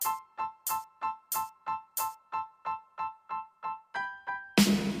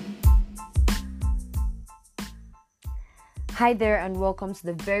Hi there, and welcome to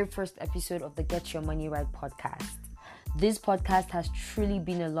the very first episode of the Get Your Money Right podcast. This podcast has truly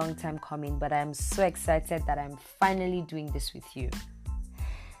been a long time coming, but I am so excited that I'm finally doing this with you.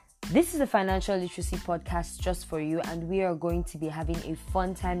 This is a financial literacy podcast just for you, and we are going to be having a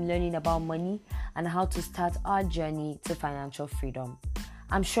fun time learning about money and how to start our journey to financial freedom.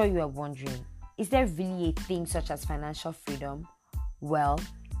 I'm sure you are wondering, is there really a thing such as financial freedom? Well,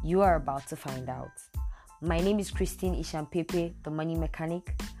 you are about to find out. My name is Christine Ishampepe, the money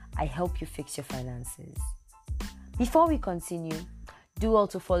mechanic. I help you fix your finances. Before we continue, do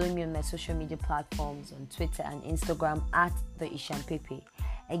also follow me on my social media platforms on Twitter and Instagram at the Ishampepe.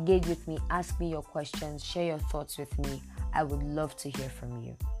 Engage with me, ask me your questions, share your thoughts with me. I would love to hear from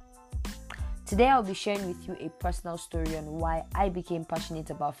you. Today I'll be sharing with you a personal story on why I became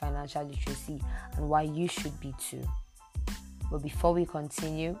passionate about financial literacy and why you should be too. But before we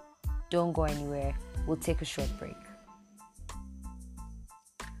continue, don't go anywhere. We'll take a short break.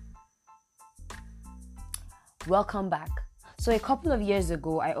 Welcome back. So a couple of years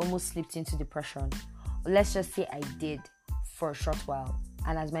ago, I almost slipped into depression. Or let's just say I did for a short while.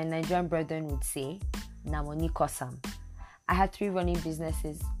 And as my Nigerian brethren would say, Namoni Kosam. I had 3 running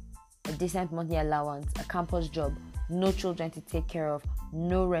businesses, a decent monthly allowance, a campus job, no children to take care of,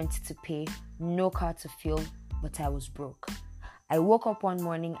 no rent to pay, no car to fuel, but I was broke. I woke up one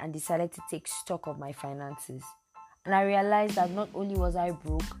morning and decided to take stock of my finances. And I realized that not only was I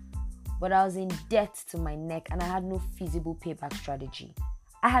broke, but I was in debt to my neck and I had no feasible payback strategy.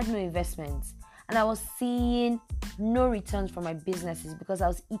 I had no investments and I was seeing no returns from my businesses because I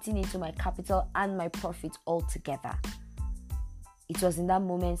was eating into my capital and my profits all together. It was in that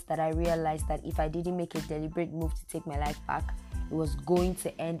moment that I realized that if I didn't make a deliberate move to take my life back, it was going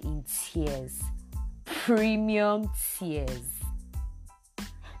to end in tears. Premium tears.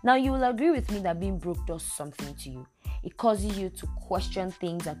 Now, you will agree with me that being broke does something to you. It causes you to question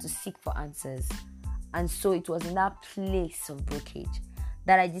things and to seek for answers. And so it was in that place of brokerage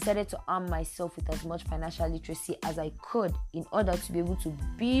that I decided to arm myself with as much financial literacy as I could in order to be able to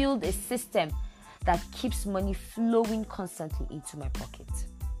build a system that keeps money flowing constantly into my pocket.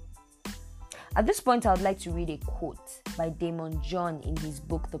 At this point, I would like to read a quote by Damon John in his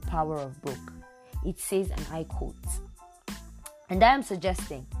book, The Power of Broke. It says, and I quote, "And I am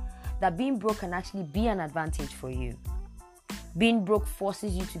suggesting that being broke can actually be an advantage for you. Being broke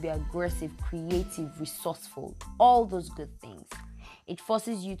forces you to be aggressive, creative, resourceful, all those good things. It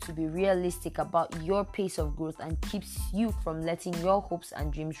forces you to be realistic about your pace of growth and keeps you from letting your hopes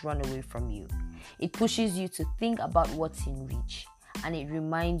and dreams run away from you. It pushes you to think about what's in reach, and it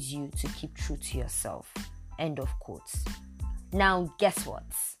reminds you to keep true to yourself." End of quotes. Now, guess what?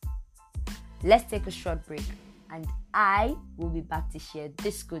 Let's take a short break, and I will be back to share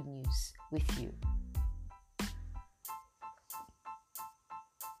this good news with you.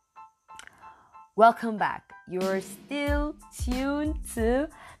 Welcome back. You're still tuned to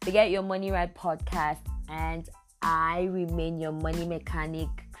the Get Your Money Right podcast, and I remain your money mechanic,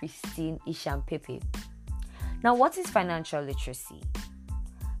 Christine Ishampepe. Now, what is financial literacy?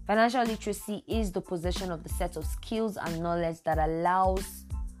 Financial literacy is the possession of the set of skills and knowledge that allows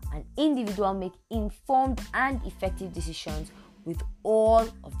an individual make informed and effective decisions with all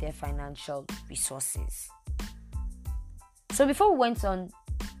of their financial resources. So before we went on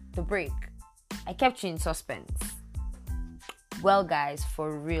the break, I kept you in suspense. Well, guys,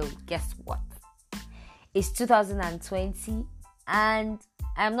 for real, guess what? It's 2020 and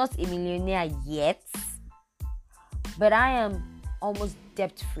I'm not a millionaire yet, but I am almost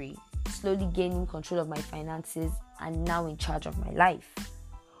debt-free, slowly gaining control of my finances and now in charge of my life.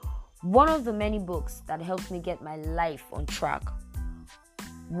 One of the many books that helped me get my life on track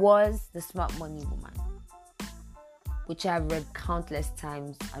was The Smart Money Woman, which I have read countless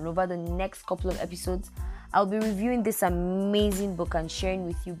times. And over the next couple of episodes, I'll be reviewing this amazing book and sharing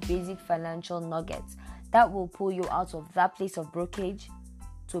with you basic financial nuggets that will pull you out of that place of brokerage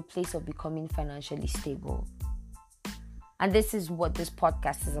to a place of becoming financially stable. And this is what this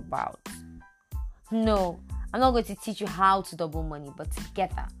podcast is about. No, I'm not going to teach you how to double money, but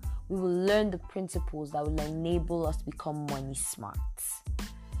together, we will learn the principles that will enable us to become money smart.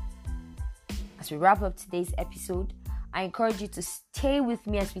 As we wrap up today's episode, I encourage you to stay with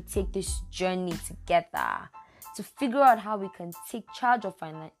me as we take this journey together to figure out how we can take charge of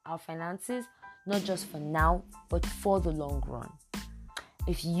our finances, not just for now, but for the long run.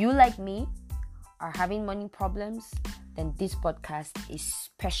 If you, like me, are having money problems, then this podcast is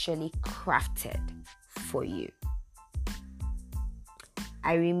specially crafted for you.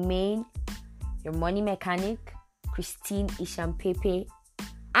 I remain your money mechanic, Christine Ishampepe,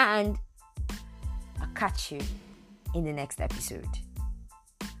 and I'll catch you in the next episode.